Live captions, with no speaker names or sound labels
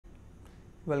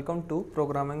Welcome to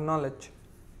Programming Knowledge.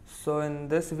 So in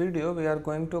this video we are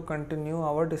going to continue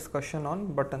our discussion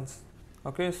on buttons.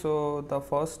 Okay, so the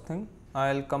first thing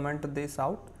I'll comment this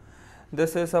out.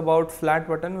 This is about flat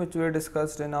button which we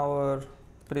discussed in our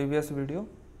previous video.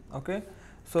 Okay,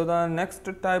 so the next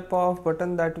type of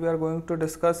button that we are going to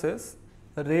discuss is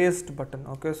raised button.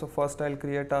 Okay, so first I'll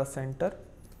create a center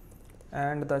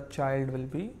and the child will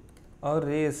be a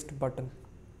raised button.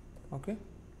 Okay,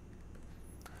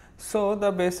 so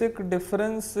the basic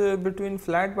difference between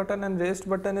flat button and raised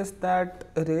button is that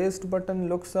raised button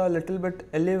looks a little bit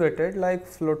elevated, like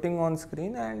floating on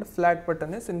screen, and flat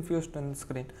button is infused on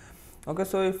screen. Okay,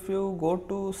 so if you go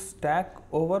to Stack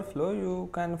Overflow, you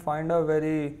can find a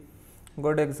very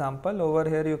good example. Over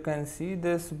here you can see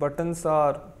these buttons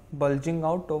are bulging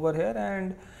out over here,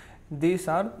 and these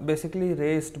are basically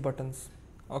raised buttons.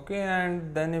 Okay,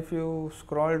 and then if you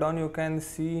scroll down, you can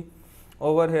see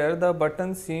over here the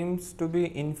button seems to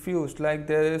be infused, like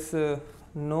there is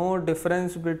no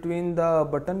difference between the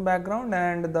button background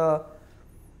and the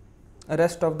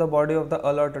rest of the body of the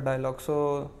alert dialog.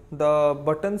 So the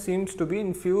button seems to be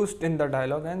infused in the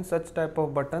dialog, and such type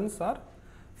of buttons are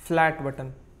flat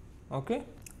button. Okay,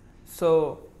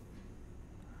 so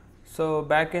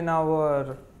back in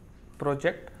our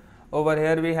project, over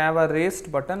here we have a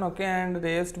raised button. Okay, and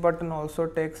raised button also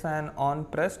takes an on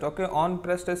pressed. Okay, on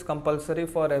pressed is compulsory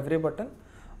for every button.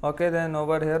 Okay, then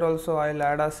over here also I'll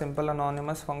add a simple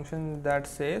anonymous function that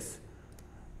says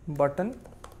button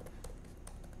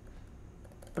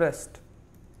pressed.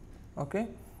 Okay,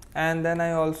 and then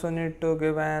I also need to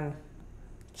give an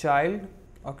child.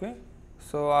 Okay,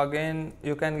 so again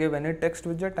you can give any text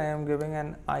widget. I am giving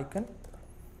an icon.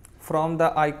 From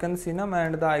the icon enum,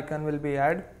 and the icon will be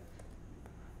add.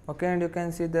 Okay, and you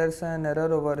can see there's an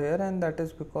error over here, and that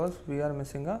is because we are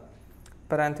missing a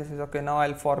parenthesis. Okay, now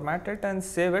I'll format it and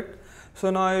save it. So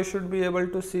now you should be able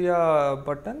to see a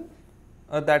button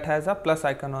that has a plus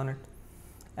icon on it,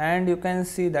 and you can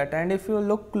see that. And if you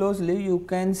look closely, you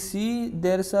can see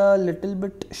there's a little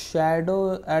bit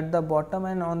shadow at the bottom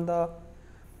and on the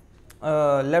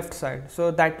left side.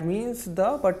 So that means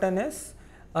the button is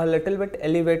a little bit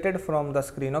elevated from the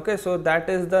screen. Okay, so that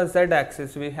is the Z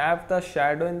axis. We have the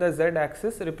shadow in the Z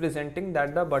axis representing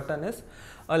that the button is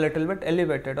a little bit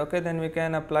elevated. Okay, then we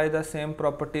can apply the same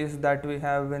properties that we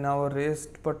have in our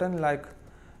raised button, like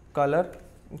color.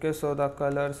 Okay, so the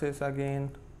colors is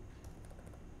again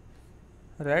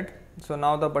red. So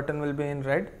now the button will be in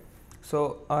red.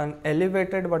 So an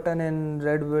elevated button in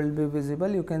red will be visible.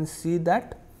 You can see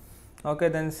that. Okay,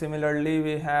 then similarly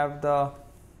we have the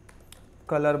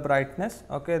color brightness.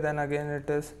 Okay, then again it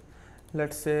is,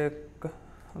 let's say,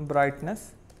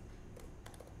 brightness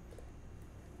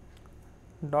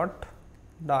dot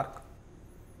dark.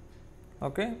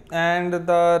 Okay, and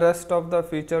the rest of the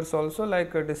features also,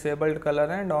 like a disabled color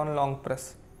and on long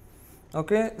press.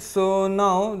 Okay, so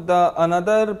now the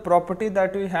another property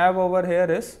that we have over here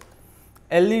is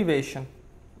elevation.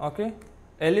 Okay,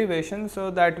 elevation, so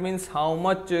that means how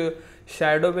much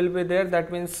shadow will be there,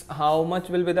 that means how much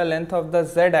will be the length of the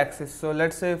Z axis. So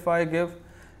let's say if I give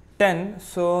 10,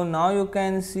 so now you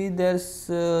can see there's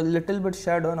a little bit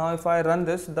shadow. Now if I run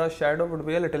this, the shadow would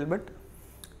be a little bit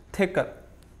thicker.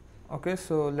 Okay,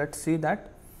 so let's see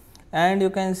that, and you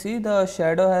can see the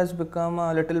shadow has become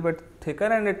a little bit thicker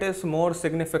and it is more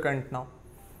significant now.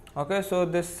 Okay, so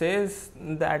this says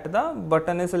that the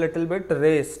button is a little bit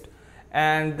raised,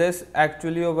 and this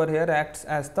actually over here acts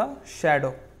as the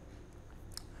shadow.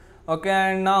 Okay,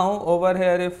 and now over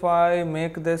here if I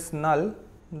make this null,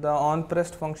 the on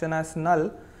pressed function as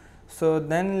null, so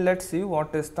then let's see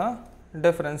what is the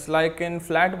difference. Like in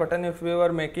flat button, if we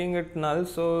were making it null,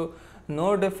 so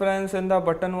no difference in the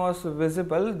button was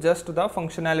visible, just the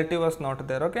functionality was not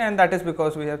there. Okay, and that is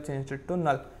because we have changed it to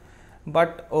null.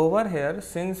 But over here,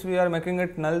 since we are making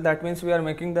it null, that means we are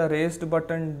making the raised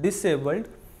button disabled.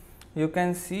 You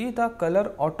can see the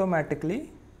color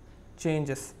automatically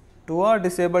changes to a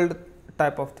disabled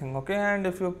type of thing. Okay, and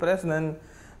if you press, then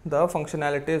the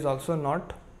functionality is also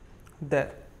not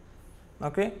there.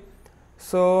 Okay,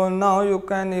 so now you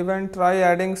can even try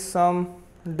adding some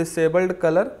disabled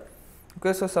color.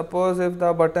 Okay, so suppose if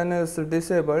the button is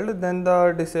disabled, then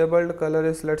the disabled color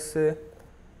is, let's say,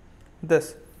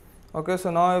 this. Okay, so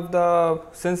now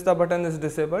if since the button is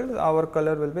disabled, our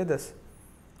color will be this.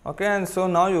 Okay, and so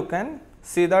now you can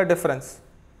see the difference.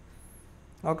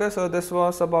 Okay, so this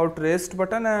was about raised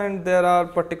button, and there are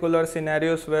particular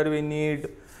scenarios where we need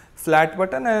flat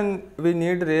button and we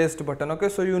need raised button. Okay,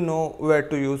 so you know where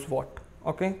to use what.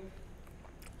 Okay,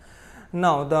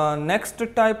 now the next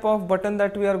type of button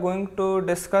that we are going to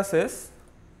discuss is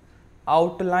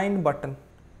outline button.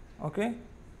 Okay,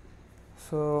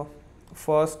 so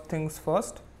first things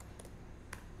first,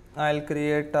 I'll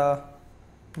create a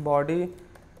body,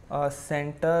 a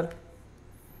center,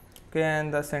 okay,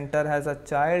 and the center has a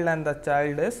child, and the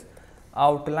child is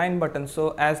outline button.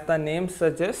 So as the name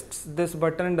suggests, this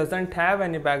button doesn't have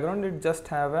any background, it just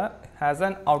has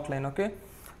an outline. Okay,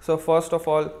 so first of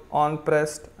all, on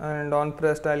pressed, and on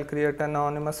pressed I'll create an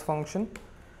anonymous function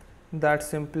that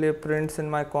simply prints in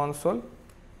my console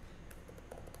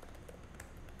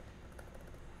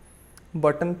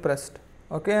button pressed.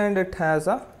 Okay, and it has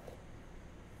a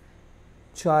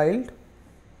child,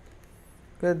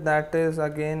 okay, that is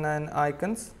again an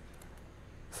icons,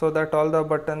 so that all the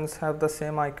buttons have the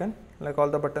same icon, like all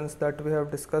the buttons that we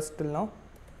have discussed till now.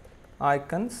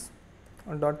 Icons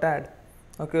dot add.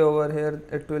 Okay, over here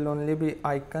it will only be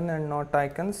icon and not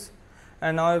icons.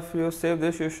 And now if you save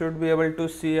this, you should be able to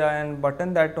see an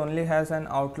button that only has an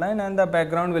outline, and the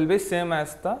background will be same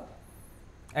as the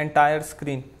entire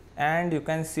screen. And you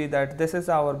can see that this is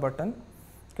our button,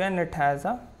 okay, and it has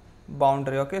a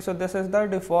boundary. Okay, so this is the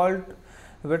default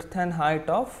width and height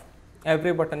of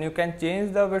every button. You can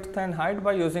change the width and height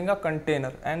by using a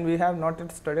container, and we have not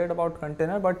yet studied about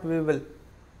container, but we will.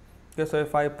 Okay, so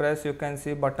if I press, you can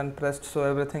see button pressed, so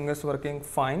everything is working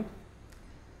fine.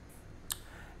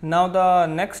 Now the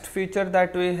next feature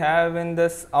that we have in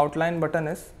this outline button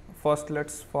is, first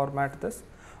let's format this.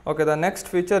 Okay, the next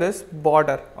feature is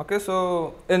border. Okay,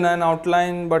 so in an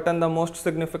outline button, the most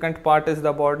significant part is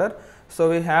the border.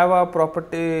 So we have a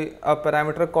property, a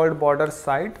parameter called border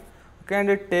side. Okay,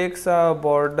 and it takes a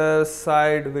border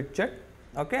side widget.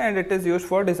 Okay, and it is used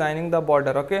for designing the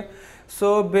border. Okay,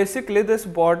 so basically this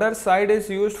border side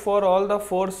is used for all the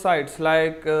four sides.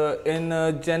 Like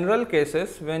in general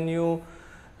cases, when you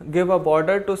give a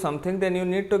border to something, then you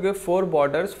need to give four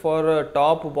borders for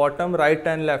top, bottom, right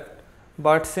and left.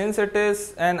 But since it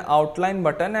is an outline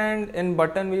button, and in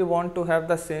button we want to have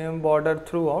the same border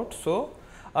throughout, so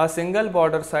a single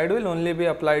border side will only be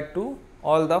applied to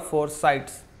all the four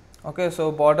sides. Okay,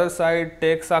 so border side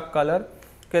takes a color.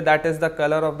 Okay, that is the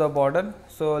color of the border.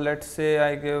 So let's say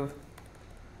I give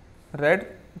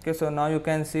red. Okay, so now you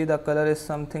can see the color is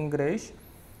something grayish.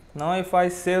 Now if I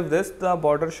save this, the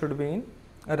border should be in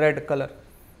red color.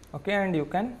 Okay, and you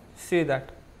can see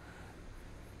that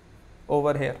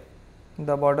over here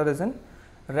the border is in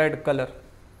red color.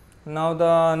 Now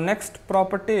the next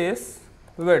property is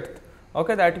width.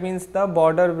 Okay, that means the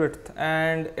border width,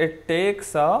 and it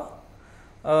takes a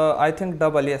I think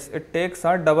double, yes, it takes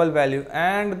a double value,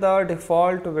 and the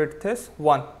default width is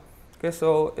 1. Okay,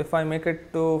 so if I make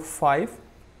it to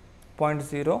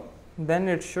 5.0, then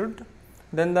it should,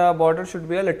 then the border should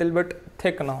be a little bit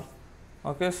thick now.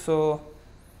 Okay, so,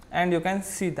 and you can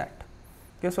see that.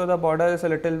 Okay, so the border is a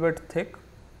little bit thick.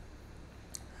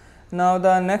 Now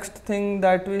the next thing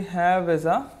that we have is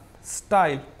a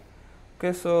style.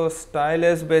 Okay, so style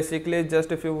is basically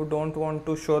just if you don't want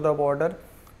to show the border.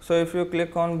 So if you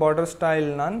click on border style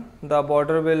none, the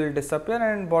border will disappear,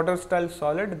 and border style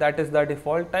solid, that is the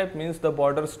default type, means the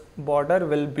border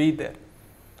will be there.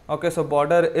 Okay, so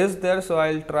border is there, so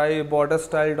I'll try border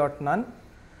style dot none,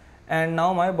 and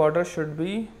now my border should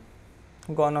be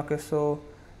gone. Okay, so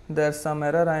there's some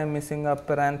error, I am missing a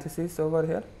parenthesis over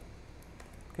here.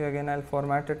 Okay, again I'll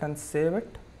format it and save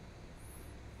it,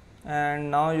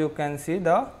 and now you can see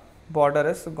the border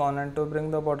is gone. And to bring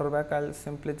the border back, I'll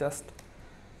simply just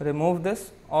remove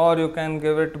this, or you can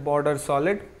give it border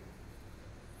solid,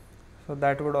 so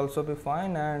that would also be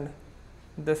fine. And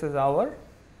this is our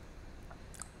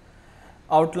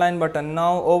outline button.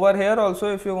 Now over here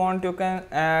also, if you want, you can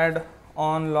add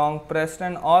on, long pressed,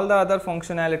 and all the other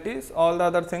functionalities, all the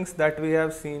other things that we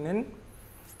have seen in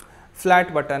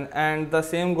FlatButton, and the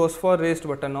same goes for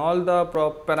RaisedButton. All the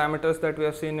parameters that we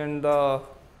have seen in the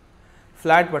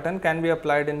FlatButton can be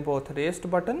applied in both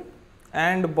RaisedButton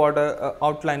and border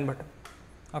outline button.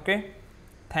 Okay,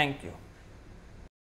 thank you.